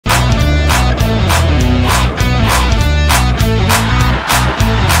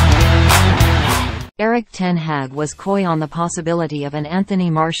Ten Hag was coy on the possibility of an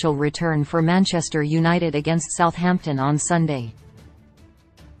Anthony Martial return for Manchester United against Southampton on Sunday.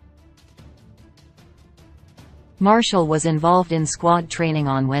 Martial was involved in squad training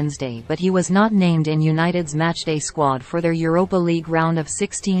on Wednesday, but he was not named in United's matchday squad for their Europa League round of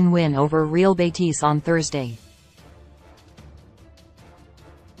 16 win over Real Betis on Thursday.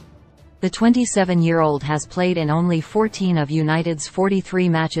 The 27-year-old has played in only 14 of United's 43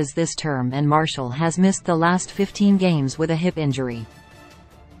 matches this term, and Martial has missed the last 15 games with a hip injury.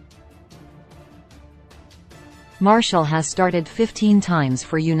 Martial has started 15 times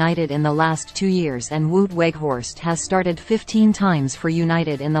for United in the last 2 years, and Wout Weghorst has started 15 times for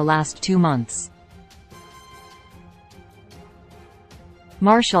United in the last 2 months.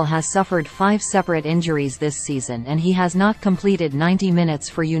 Martial has suffered 5 separate injuries this season, and he has not completed 90 minutes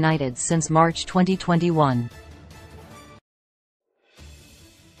for United since March 2021.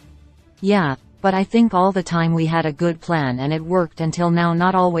 Yeah, but I think all the time we had a good plan and it worked until now.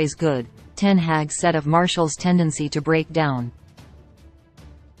 Not always good, Ten Hag said of Martial's tendency to break down.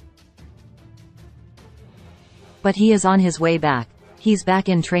 But he is on his way back. He's back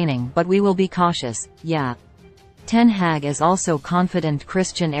in training, but we will be cautious, yeah. Ten Hag is also confident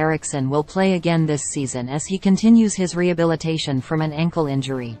Christian Eriksen will play again this season as he continues his rehabilitation from an ankle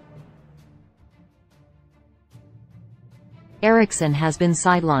injury. Eriksen has been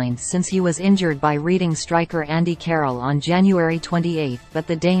sidelined since he was injured by Reading striker Andy Carroll on January 28, but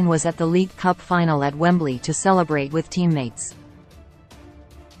the Dane was at the League Cup final at Wembley to celebrate with teammates.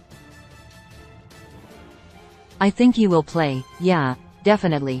 "I think he will play, yeah,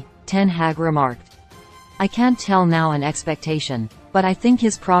 definitely," Ten Hag remarked. "I can't tell now an expectation, but I think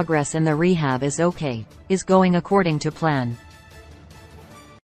his progress in the rehab is okay, is going according to plan.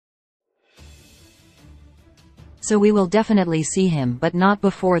 So we will definitely see him, but not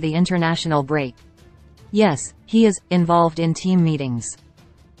before the international break. Yes, he is involved in team meetings.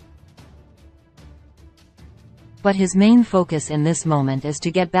 But his main focus in this moment is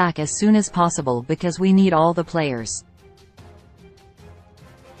to get back as soon as possible because we need all the players."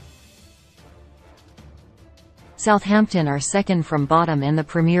 Southampton are second from bottom in the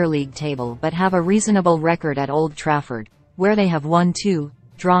Premier League table but have a reasonable record at Old Trafford, where they have won 2,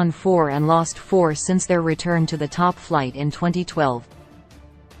 drawn 4 and lost 4 since their return to the top flight in 2012.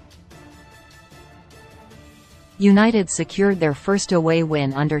 United secured their first away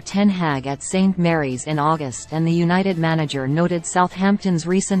win under Ten Hag at St Mary's in August, and the United manager noted Southampton's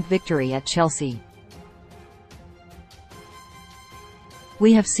recent victory at Chelsea.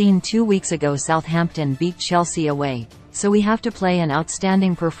 "We have seen 2 weeks ago Southampton beat Chelsea away, so we have to play an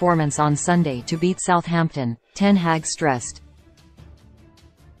outstanding performance on Sunday to beat Southampton," Ten Hag stressed.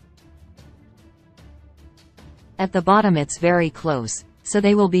 "At the bottom it's very close, so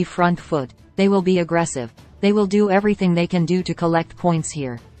they will be front foot, they will be aggressive, they will do everything they can do to collect points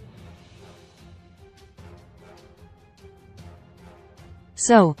here.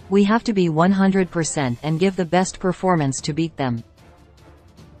 So, we have to be 100% and give the best performance to beat them."